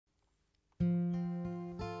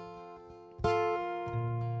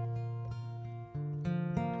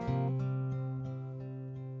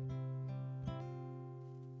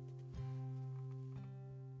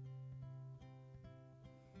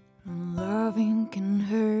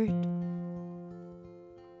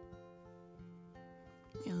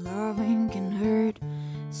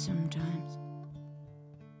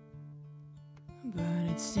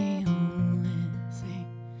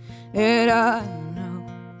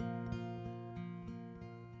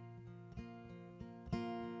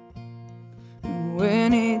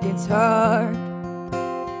when it gets hard.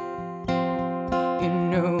 You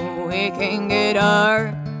know it can get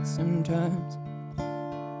hard sometimes.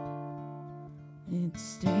 It's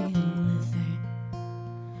still the thing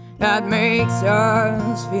that makes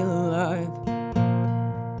us feel alive.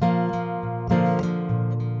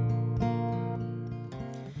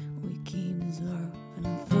 We keep this love in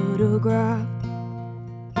a photograph.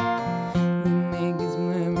 We make these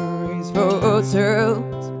memories for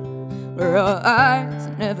ourselves, where our eyes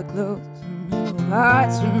are never closed, and our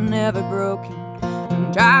hearts were never broken,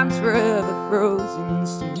 and time's forever frozen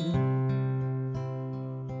still.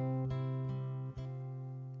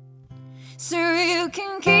 So you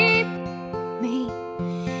can keep me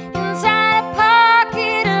inside a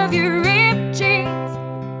pocket of your ripped jeans,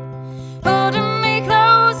 holding me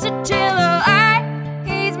closer till our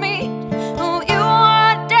eyes meet. Oh, you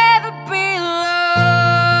won't ever be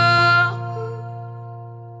alone.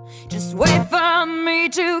 Just wait for me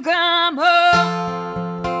to come home.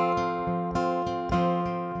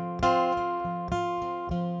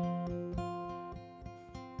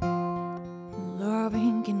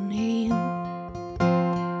 Loving can heal,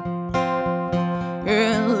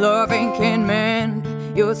 and loving can mend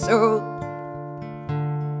your soul,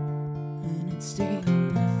 and it's still a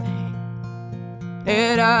thing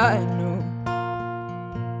that I know.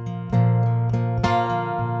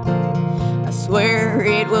 I swear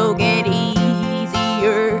it will get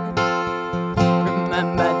easier.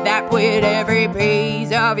 Remember that with every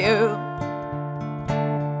piece of you,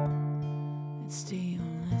 it's still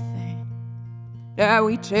a thing that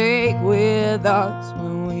we take with us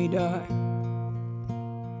when we die.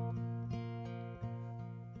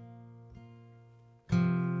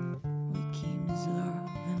 We keep this love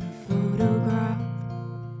in a photograph,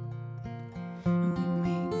 and we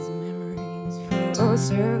make these memories for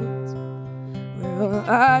ourselves, where our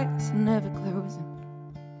eyes are never closing,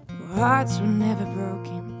 our hearts were never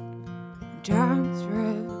broken, and time's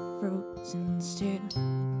forever frozen still.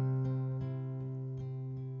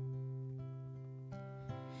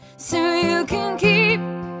 So you can keep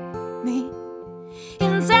me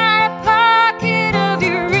inside a pocket of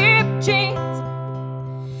your ripped jeans,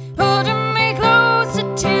 holding me closer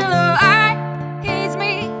till our eyes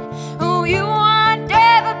meet. Oh, you won't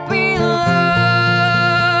ever be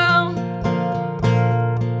alone.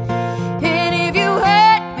 And if you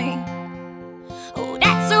hurt me, oh,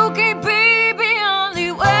 that's okay, baby,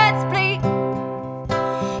 only words bleed.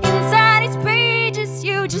 Inside these pages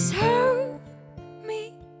you just hurt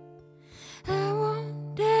me. I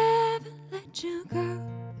won't ever let you go.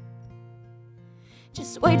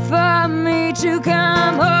 Just wait for me to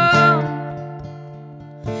come home.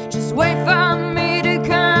 Just wait for me to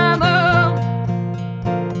come home.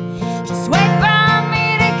 Just wait for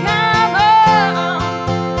me to come home.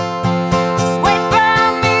 Just wait for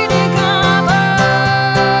me to come home.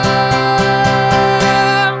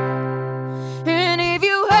 And if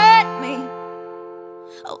you hurt me,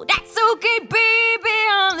 oh, that's okay, baby,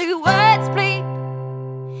 only words bleed.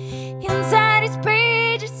 Inside these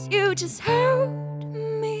pages you just hurt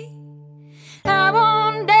me. I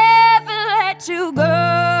won't ever let you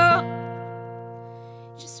go.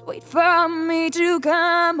 Just wait for me to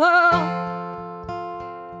come home.